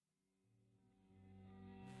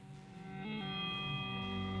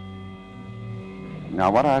Now,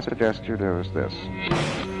 what I suggest you do is this.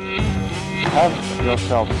 Have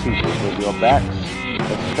yourself seated with your backs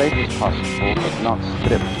as straight as possible, but not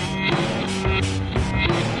stiff.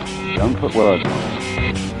 Don't put words on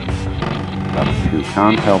it. But if you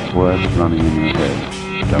can't help words running in your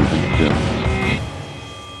head, don't interfere.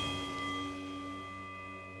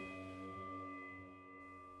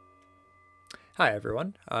 Hi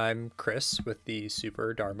everyone, I'm Chris with the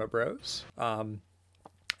Super Dharma Bros.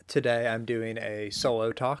 Today I'm doing a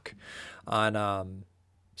solo talk on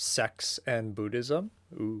sex and Buddhism.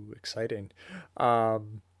 Ooh, exciting.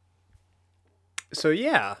 Um, so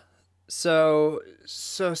yeah, so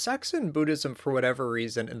sex and Buddhism, for whatever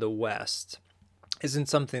reason, in the West isn't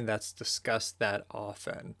something that's discussed that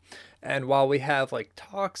often. And while we have like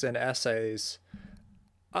talks and essays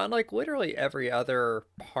on like literally every other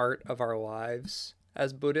part of our lives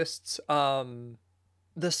as Buddhists,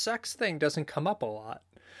 the sex thing doesn't come up a lot.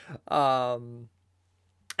 Um,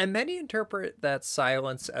 and many interpret that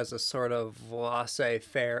silence as a sort of laissez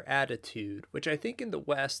faire attitude, which I think in the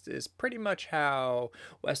West is pretty much how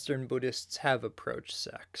Western Buddhists have approached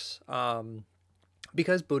sex.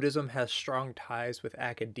 Because Buddhism has strong ties with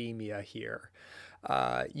academia here,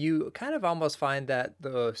 you kind of almost find that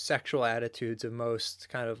the sexual attitudes of most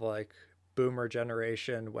kind of like boomer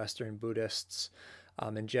generation Western Buddhists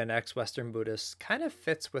and Gen X Western Buddhists kind of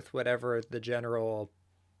fits with whatever the general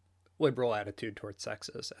liberal attitude towards sex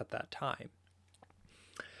is at that time.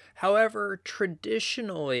 However,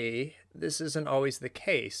 traditionally, this isn't always the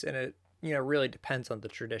case, and it really depends on the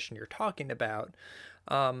tradition you're talking about.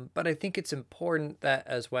 But I think it's important that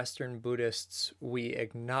as Western Buddhists, we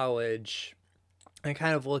acknowledge and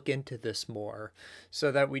kind of look into this more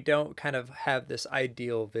so that we don't kind of have this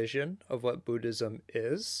ideal vision of what Buddhism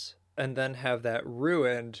is and then have that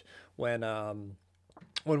ruined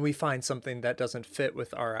when we find something that doesn't fit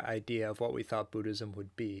with our idea of what we thought Buddhism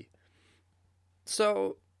would be.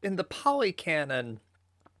 So in the Pali Canon,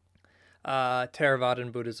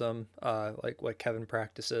 Theravadan Buddhism, like what Kevin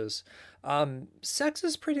practices, sex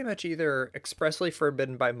is pretty much either expressly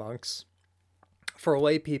forbidden by monks. For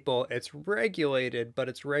lay people, it's regulated, but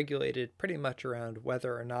it's regulated pretty much around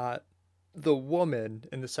whether or not the woman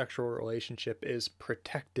in the sexual relationship is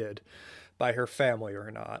protected by her family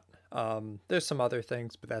or not. There's some other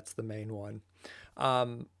things, but that's the main one.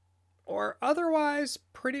 Or otherwise,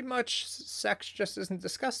 pretty much sex just isn't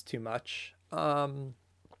discussed too much. In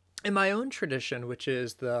my own tradition, which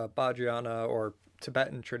is the Vajrayana or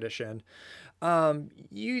Tibetan tradition,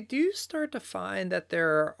 you do start to find that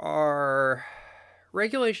there are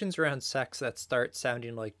regulations around sex that start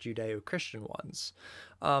sounding like Judeo-Christian ones.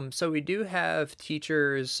 So we do have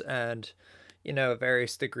teachers and,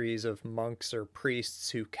 various degrees of monks or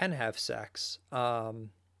priests who can have sex.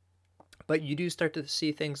 But you do start to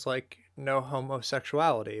see things like no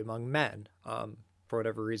homosexuality among men. For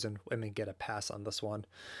whatever reason, women get a pass on this one.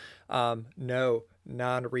 No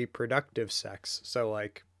non-reproductive sex. So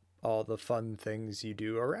like all the fun things you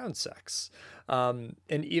do around sex. And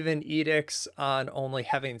even edicts on only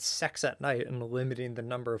having sex at night and limiting the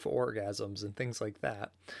number of orgasms and things like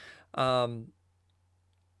that.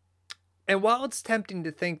 And while it's tempting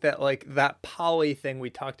to think that like that poly thing we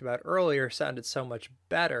talked about earlier sounded so much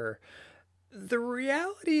better, the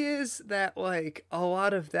reality is that like a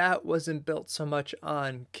lot of that wasn't built so much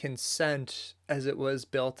on consent as it was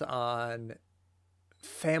built on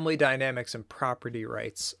family dynamics and property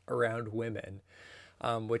rights around women,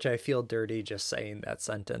 which I feel dirty just saying that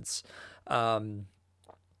sentence.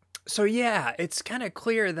 So yeah, it's kind of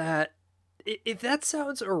clear that if that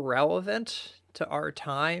sounds irrelevant to our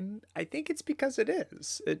time, I think it's because it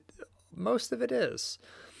is. Most of it is.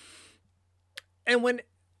 And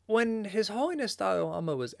when His Holiness Dalai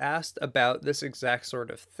Lama was asked about this exact sort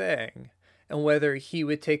of thing and whether he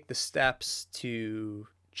would take the steps to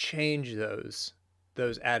change those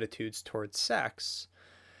attitudes towards sex,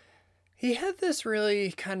 he had this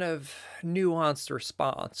really kind of nuanced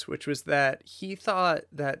response, which was that he thought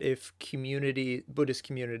that if Buddhist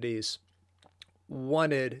communities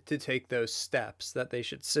wanted to take those steps, that they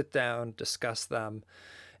should sit down, discuss them,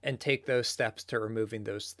 and take those steps to removing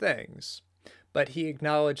those things. But he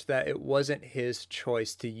acknowledged that it wasn't his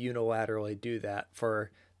choice to unilaterally do that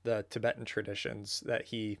for the Tibetan traditions that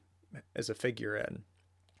he is a figure in.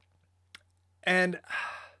 And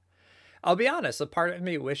I'll be honest, a part of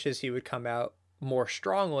me wishes he would come out more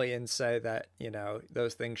strongly and say that,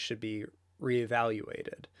 those things should be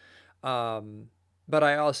reevaluated. But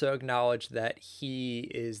I also acknowledge that he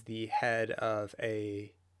is the head of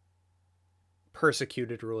a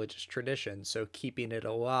persecuted religious tradition, so keeping it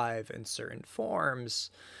alive in certain forms,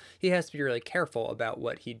 he has to be really careful about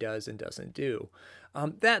what he does and doesn't do.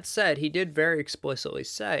 That said, he did very explicitly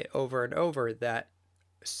say over and over that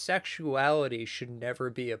sexuality should never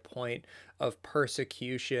be a point of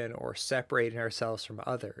persecution or separating ourselves from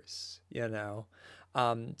others, you know?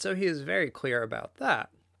 So he is very clear about that.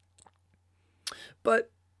 But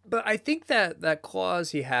I think that that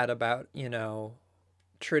clause he had about, you know,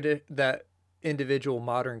 that individual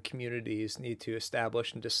modern communities need to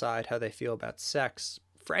establish and decide how they feel about sex,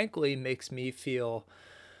 frankly, makes me feel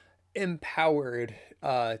empowered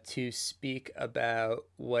to speak about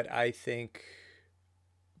what I think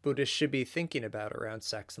Buddhists should be thinking about around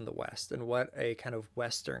sex in the West and what a kind of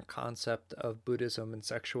Western concept of Buddhism and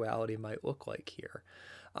sexuality might look like here.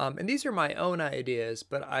 And these are my own ideas,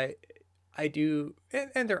 but I do,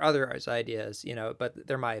 and there are other ideas, you know, but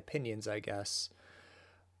they're my opinions, I guess.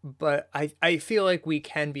 But I feel like we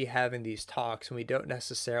can be having these talks and we don't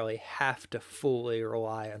necessarily have to fully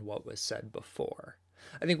rely on what was said before.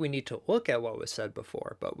 I think we need to look at what was said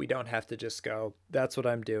before, but we don't have to just go, that's what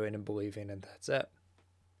I'm doing and believing, and that's it.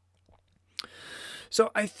 So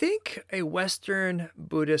I think a Western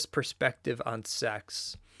Buddhist perspective on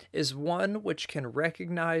sex is one which can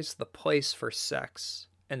recognize the place for sex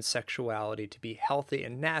and sexuality to be healthy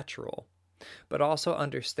and natural, but also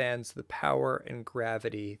understands the power and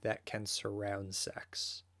gravity that can surround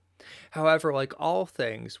sex. However, like all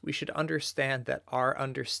things, we should understand that our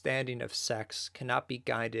understanding of sex cannot be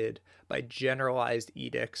guided by generalized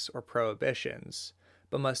edicts or prohibitions,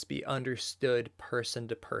 but must be understood person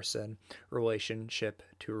to person, relationship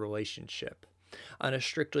to relationship. On a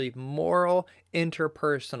strictly moral,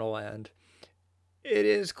 interpersonal end, it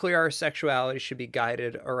is clear our sexuality should be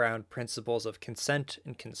guided around principles of consent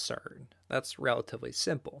and concern. That's relatively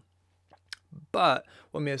simple. But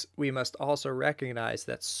we must also recognize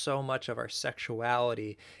that so much of our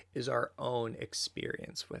sexuality is our own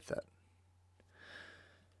experience with it.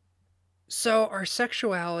 So, our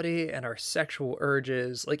sexuality and our sexual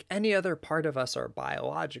urges, like any other part of us, are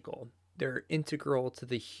biological. They're integral to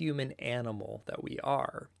the human animal that we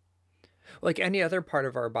are. Like any other part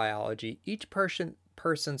of our biology, each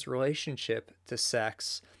person's relationship to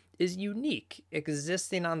sex is unique,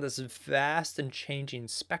 existing on this vast and changing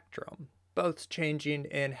spectrum, both changing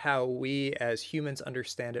in how we as humans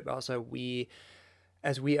understand it, but also we,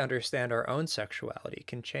 as we understand our own sexuality,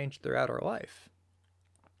 can change throughout our life.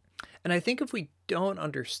 And I think if we don't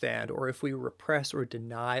understand, or if we repress or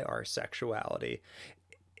deny our sexuality,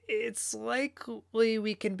 it's likely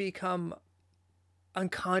we can become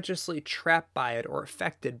unconsciously trapped by it or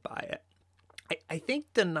affected by it. I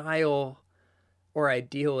think denial or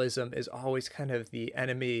idealism is always kind of the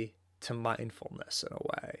enemy to mindfulness in a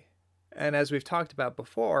way. And as we've talked about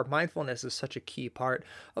before, mindfulness is such a key part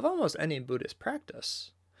of almost any Buddhist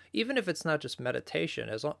practice. Even if it's not just meditation,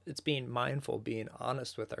 it's being mindful, being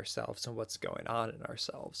honest with ourselves and what's going on in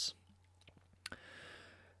ourselves.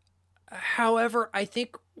 However, I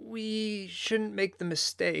think we shouldn't make the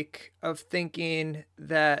mistake of thinking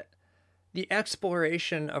that the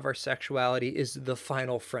exploration of our sexuality is the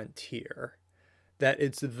final frontier, that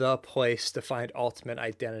it's the place to find ultimate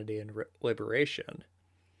identity and liberation.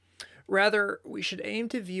 Rather, we should aim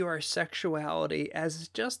to view our sexuality as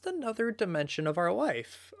just another dimension of our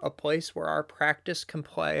life, a place where our practice can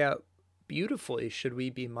play out beautifully should we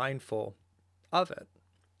be mindful of it.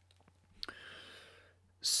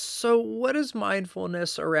 So, what does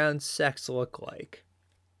mindfulness around sex look like?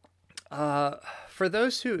 For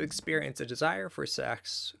those who experience a desire for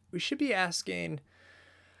sex, we should be asking,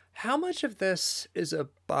 how much of this is a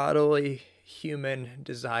bodily human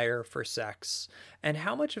desire for sex, and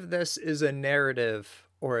how much of this is a narrative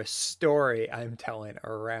or a story I'm telling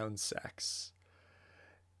around sex?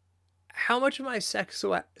 How much of my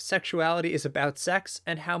sexuality is about sex,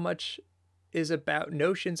 and how much is about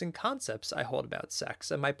notions and concepts I hold about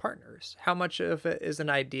sex and my partners? How much of it is an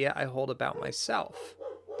idea I hold about myself?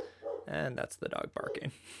 And that's the dog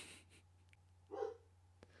barking.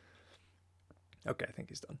 Okay, I think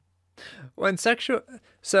he's done.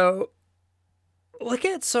 So look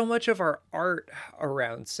at so much of our art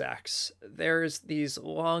around sex. There's these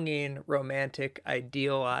longing, romantic,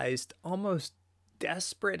 idealized, almost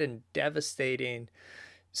desperate and devastating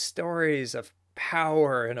stories of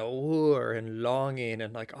power and allure and longing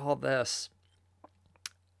and like all this.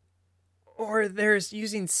 Or there's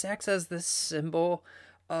using sex as this symbol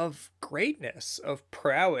of greatness, of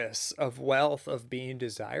prowess, of wealth, of being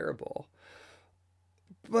desirable.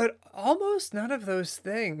 But almost none of those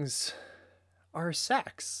things are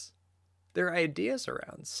sex. They're ideas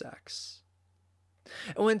around sex.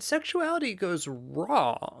 And when sexuality goes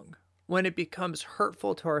wrong, when it becomes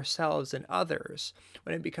hurtful to ourselves and others,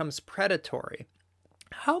 when it becomes predatory,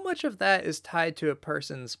 how much of that is tied to a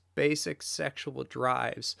person's basic sexual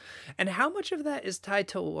drives? And how much of that is tied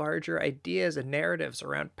to larger ideas and narratives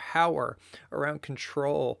around power, around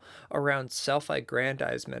control, around self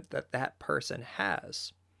aggrandizement that that person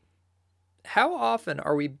has? How often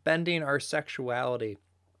are we bending our sexuality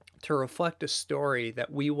to reflect a story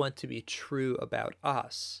that we want to be true about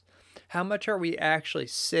us? How much are we actually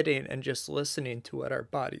sitting and just listening to what our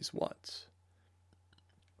bodies want?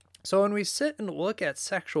 So when we sit and look at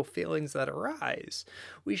sexual feelings that arise,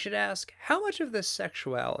 we should ask, how much of this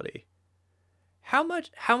sexuality? How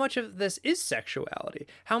much of this is sexuality?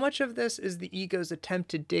 How much of this is the ego's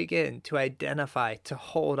attempt to dig in, to identify, to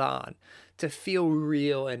hold on, to feel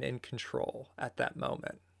real and in control at that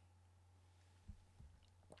moment?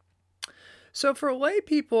 So for lay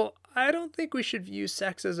people, I don't think we should view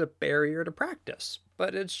sex as a barrier to practice,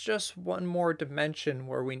 but it's just one more dimension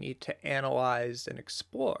where we need to analyze and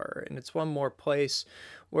explore, and it's one more place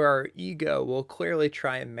where our ego will clearly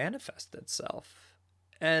try and manifest itself.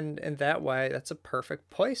 And in that way, that's a perfect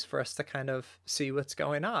place for us to kind of see what's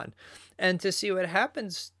going on and to see what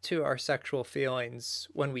happens to our sexual feelings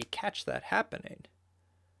when we catch that happening.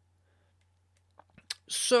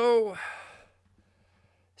 So,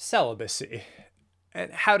 celibacy.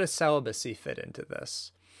 And how does celibacy fit into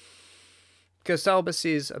this? Because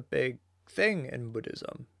celibacy is a big thing in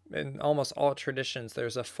Buddhism. In almost all traditions,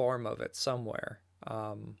 there's a form of it somewhere,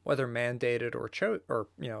 whether mandated or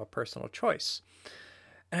a personal choice.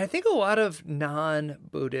 And I think a lot of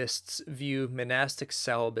non-Buddhists view monastic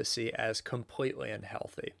celibacy as completely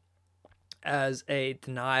unhealthy, as a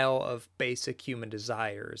denial of basic human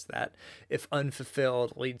desires that, if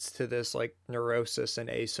unfulfilled, leads to this like neurosis and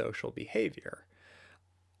asocial behavior.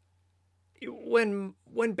 When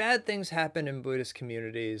bad things happen in Buddhist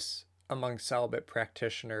communities among celibate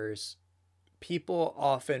practitioners, people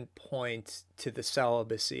often point to the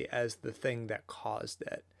celibacy as the thing that caused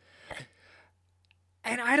it.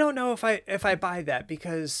 And I don't know if I buy that,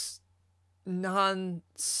 because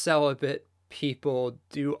non-celibate people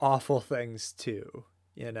do awful things too,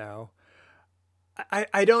 you know.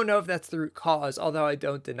 I don't know if that's the root cause, although I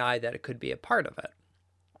don't deny that it could be a part of it.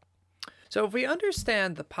 So if we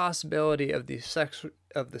understand the possibility of the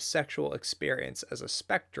sexual experience as a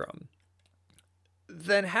spectrum,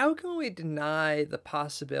 then how can we deny the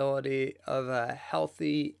possibility of a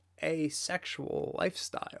healthy asexual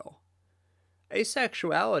lifestyle?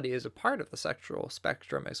 Asexuality is a part of the sexual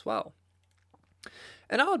spectrum as well.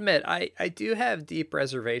 And I'll admit, I do have deep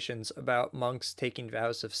reservations about monks taking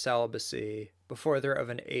vows of celibacy before they're of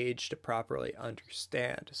an age to properly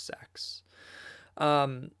understand sex.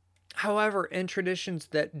 However, in traditions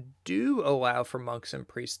that do allow for monks and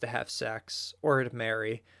priests to have sex or to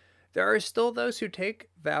marry, there are still those who take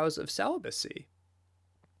vows of celibacy.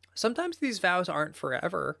 Sometimes these vows aren't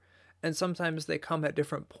forever, and sometimes they come at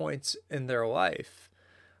different points in their life.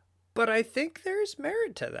 But I think there's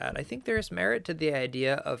merit to that. I think there's merit to the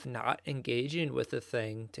idea of not engaging with a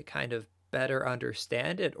thing to kind of better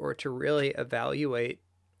understand it or to really evaluate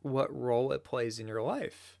what role it plays in your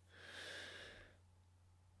life.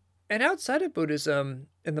 And outside of Buddhism,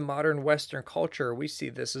 in the modern Western culture, we see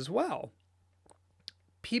this as well.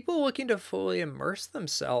 People looking to fully immerse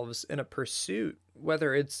themselves in a pursuit,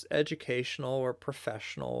 whether it's educational or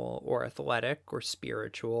professional or athletic or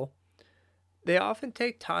spiritual, they often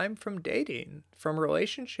take time from dating, from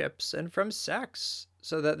relationships, and from sex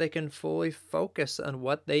so that they can fully focus on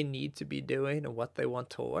what they need to be doing and what they want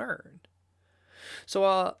to learn.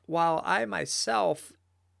 So while I myself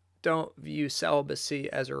don't view celibacy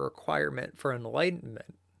as a requirement for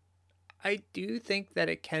enlightenment, I do think that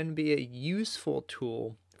it can be a useful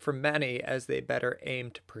tool for many as they better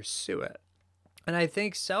aim to pursue it. And I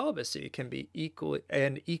think celibacy can be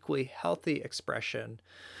an equally healthy expression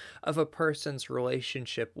of a person's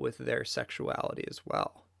relationship with their sexuality as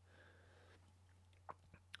well.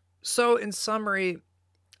 So, in summary,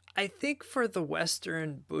 I think for the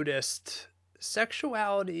Western Buddhist,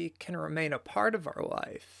 sexuality can remain a part of our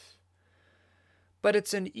life, but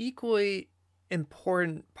it's an equally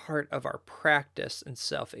important part of our practice and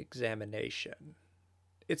self-examination.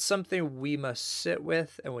 It's something we must sit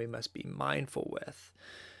with and we must be mindful with,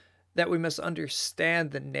 that we must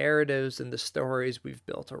understand the narratives and the stories we've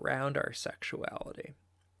built around our sexuality.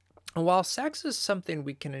 And while sex is something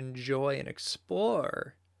we can enjoy and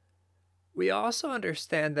explore, we also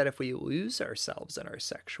understand that if we lose ourselves in our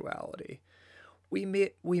sexuality, we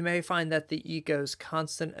may find that the ego's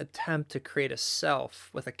constant attempt to create a self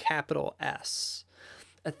with a capital S,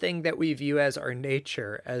 a thing that we view as our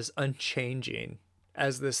nature, as unchanging,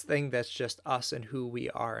 as this thing that's just us and who we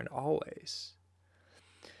are and always.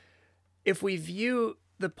 If we view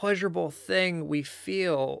the pleasurable thing we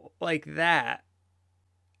feel like that,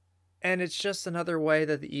 and it's just another way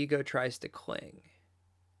that the ego tries to cling.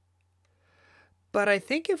 But I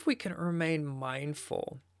think if we can remain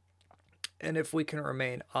mindful, and if we can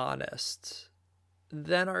remain honest,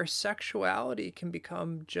 then our sexuality can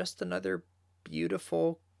become just another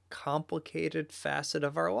beautiful, complicated facet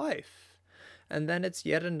of our life. And then it's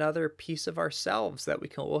yet another piece of ourselves that we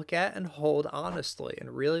can look at and hold honestly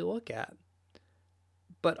and really look at.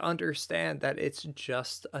 But understand that it's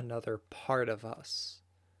just another part of us.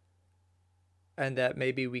 And that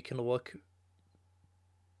maybe we can look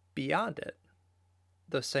beyond it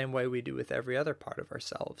the same way we do with every other part of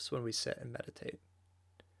ourselves when we sit and meditate.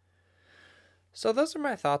 So those are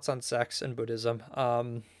my thoughts on sex and Buddhism.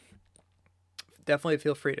 Definitely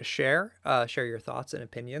feel free to share your thoughts and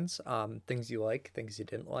opinions, things you like, things you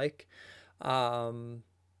didn't like. I'm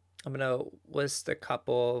going to list a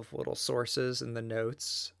couple of little sources in the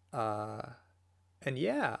notes. And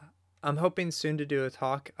yeah, I'm hoping soon to do a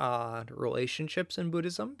talk on relationships in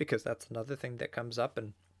Buddhism, because that's another thing that comes up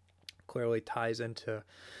and clearly ties into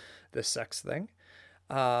the sex thing.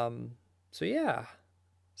 So yeah,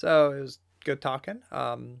 so it was good talking.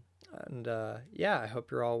 Yeah, I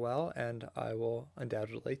hope you're all well, and I will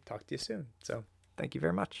undoubtedly talk to you soon. So thank you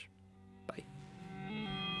very much. Bye.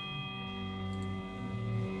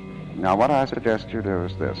 Now, what I suggest you do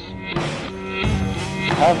is this.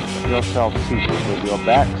 Have yourself seated with your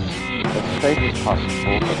backs as straight as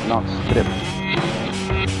possible, but not stiff.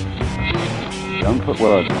 Don't put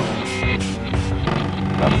words on it.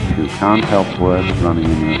 But if you can't help words running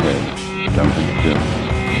in your head, don't insist.